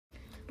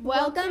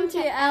Welcome to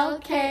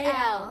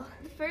LKL.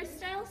 The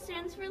first L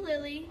stands for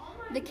Lily.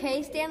 The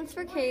K stands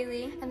for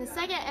Kaylee. And the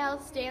second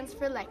L stands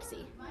for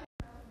Lexi.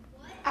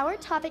 Our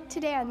topic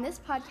today on this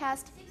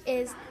podcast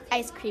is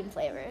ice cream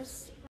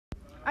flavors.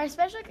 Our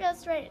special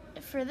guest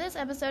for this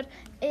episode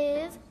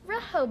is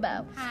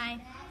Rehobo. Hi.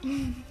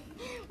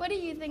 What do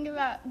you think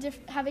about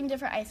having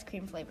different ice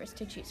cream flavors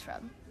to choose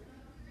from?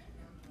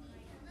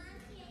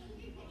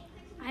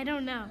 I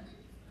don't know.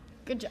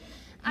 Good job.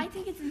 I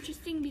think it's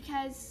interesting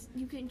because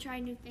you can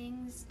try new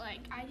things. Like,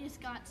 I just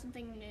got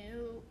something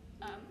new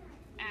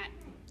at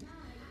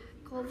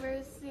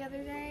Culver's the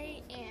other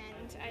day,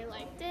 and I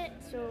liked it.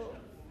 So,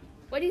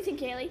 what do you think,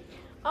 Kaylee?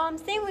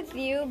 Same with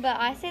you, but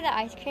I say the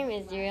ice cream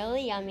is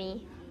really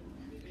yummy.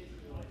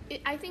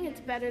 I think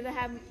it's better to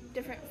have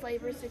different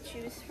flavors to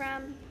choose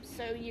from,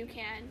 so you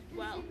can,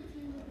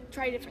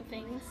 try different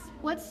things.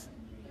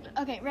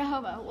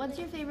 Rehobo, what's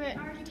your favorite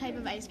type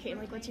of ice cream?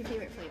 Like, what's your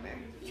favorite flavor?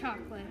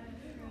 Chocolate.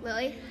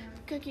 Lily?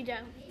 Cookie dough.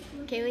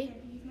 Kaylee?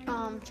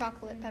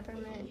 Chocolate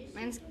peppermint.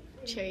 Mine's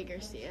Cherry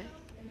Garcia.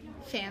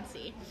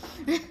 Fancy.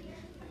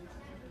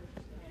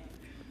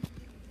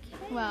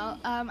 Well,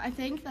 I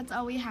think that's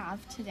all we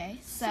have today.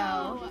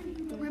 So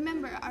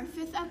remember, our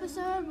 5th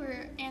episode,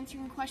 we're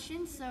answering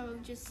questions, so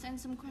just send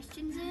some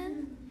questions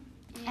in,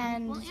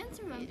 and we'll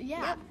answer them.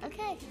 Yeah. Yep.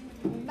 Okay.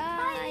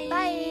 Bye.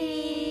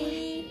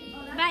 Bye.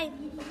 Bye.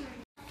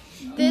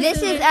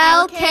 This is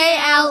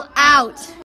LKL out.